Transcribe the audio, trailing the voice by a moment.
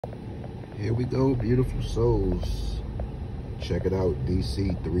Here we go, beautiful souls. Check it out,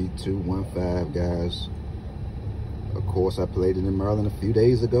 DC 3215, guys. Of course, I played it in Maryland a few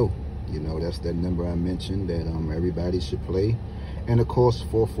days ago. You know, that's that number I mentioned that everybody should play. And of course,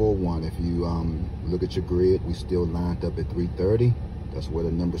 441. If you look at your grid, we still lined up at 330. That's where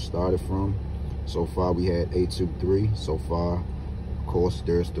the number started from. So far, we had 823. So far, of course,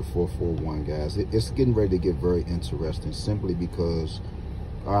 there's the 441, guys. It's getting ready to get very interesting simply because,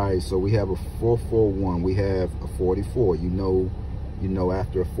 all right, so we have a 441. We have a 44. You know,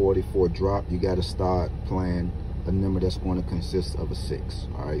 after a 44 drop, you got to start playing a number that's going to consist of a 6.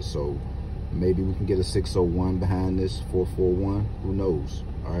 All right, so maybe we can get a 601 behind this 441. Who knows?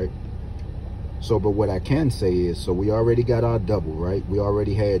 All right. So, but what I can say is, so we already got our double, right? We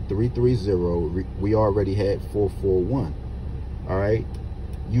already had 330. We already had 441. All right.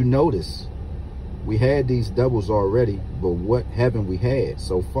 You notice we had these doubles already, but what haven't we had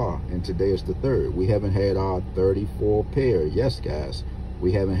so far? And today is the 3rd. We haven't had our 34 pair. Yes, guys,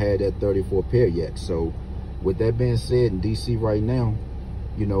 we haven't had that 34 pair yet. So with that being said, in DC right now,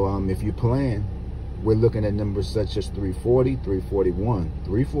 you know, if you're playing, we're looking at numbers such as 340, 341,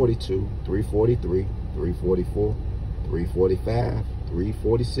 342, 343, 344, 345,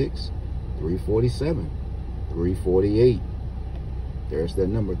 346, 347, 348. There's that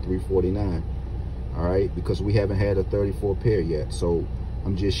number, 349. All right, because we haven't had a 34 pair yet. So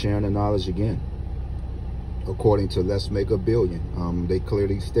I'm just sharing the knowledge again. According to Let's Make a Billion, they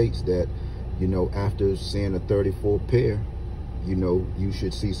clearly states that, you know, after seeing a 34 pair, you know, you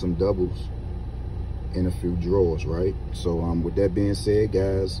should see some doubles in a few drawers, right? So with that being said,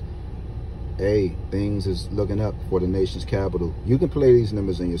 guys, hey, things is looking up for the nation's capital. You can play these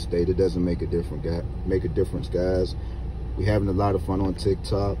numbers in your state. It doesn't make a difference, guys. We're having a lot of fun on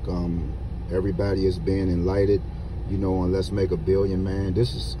TikTok. Everybody is being enlightened, you know, on Let's Make a Billion, man.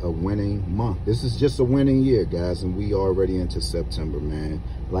 This is a winning month. This is just a winning year, guys, and we already into September, man.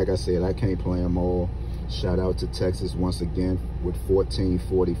 Like I said, I can't play them all. Shout out to Texas once again with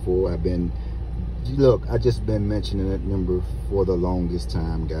 1444. I just been mentioning that number for the longest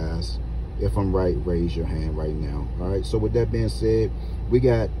time, guys. If I'm right, raise your hand right now. All right, so with that being said, we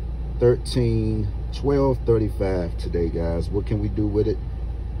got 1235 today, guys. What can we do with it?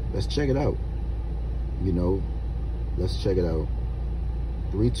 Let's check it out. You know, let's check it out.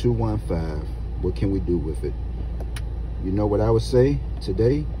 3215. What can we do with it? You know what I would say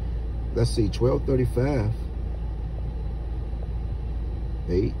today? Let's see, 1235.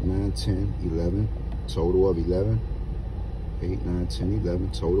 8, 9, 10, 11. Total of 11. 8, 9, 10,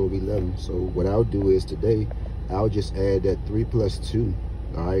 11. Total of 11. So what I'll do is today, I'll just add that 3 plus 2.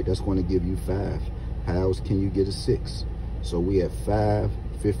 All right, that's going to give you 5. How else can you get a 6? So we have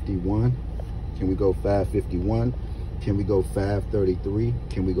 551. Can we go 551? Can we go 533?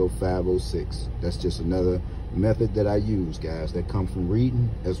 Can we go 506? That's just another method that I use, guys, that come from reading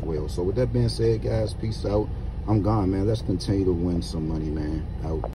as well. So with that being said, guys, peace out. I'm gone, man. Let's continue to win some money, man. Out.